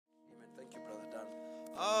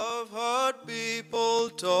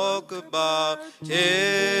talk about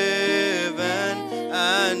heaven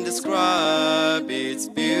and describe its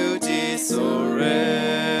beauty so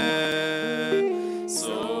rare.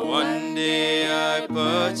 So one day I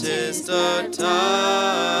purchased a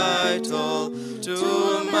title to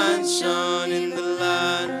a mansion in the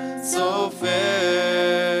land so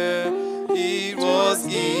fair. It was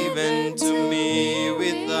given to me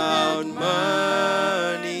without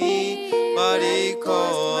money, but it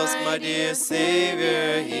cost my dear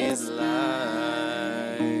Savior his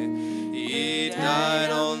life. He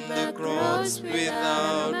died on the cross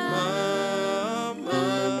without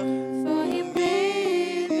murmur. For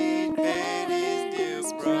me, he paid his due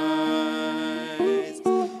price.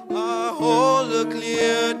 I hold a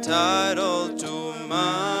clear title to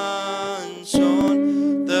mansion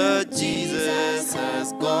that Jesus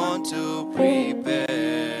has gone to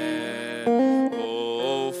prepare.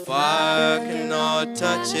 Oh, fire cannot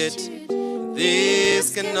touch it,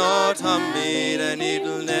 this cannot harm it, and it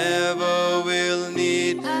will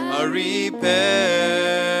need a repair.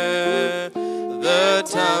 The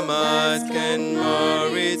termites can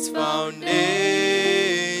mar its foundation,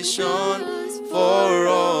 for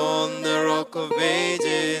on the rock of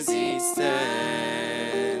ages he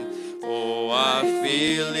stands. Oh, I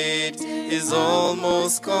feel it is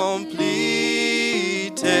almost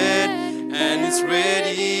completed, and it's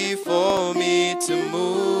ready for me to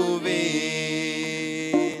move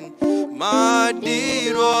in. My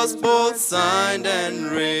deed was both signed and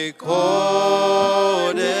recorded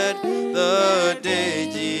the day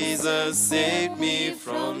Jesus saved me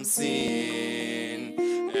from sin,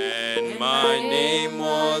 and my name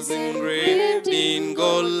was engraved in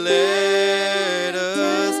gold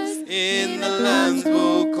letters in the Lamb's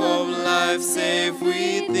Book of Life, safe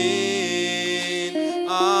within.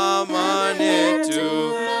 I'm on heir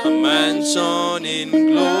to a mansion in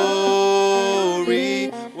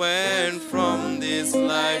glory, when from this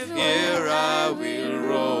life here I will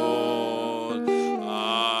roll.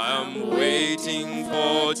 I'm waiting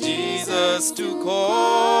for Jesus to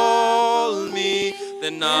call me,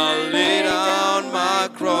 then I'll lay down my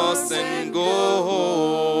cross and go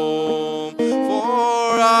home.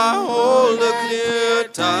 For I hold a clear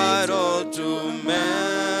title to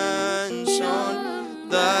mansion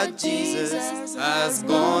that Jesus has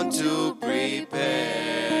gone to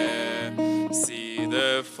prepare. See,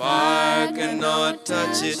 the fire cannot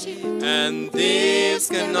touch it, and thieves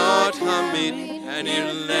cannot harm it, and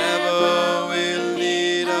it never will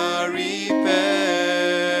need a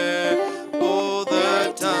repair. Oh,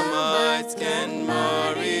 the termites can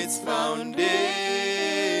mar its foundation,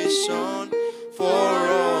 for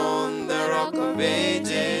on the rock of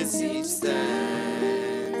ages he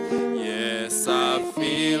stands. Yes, I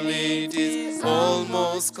feel it is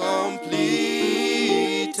almost completed,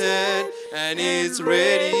 and it's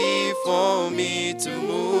ready for me to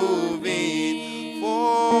move in.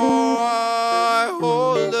 For I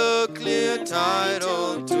hold a clear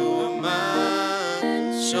title to a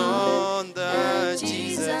mansion that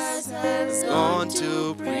Jesus has gone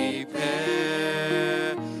to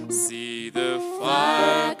prepare. See, the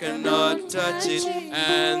fire cannot touch it,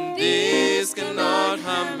 and this cannot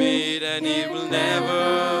harm it, and it will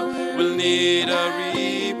never need a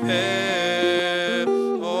repair.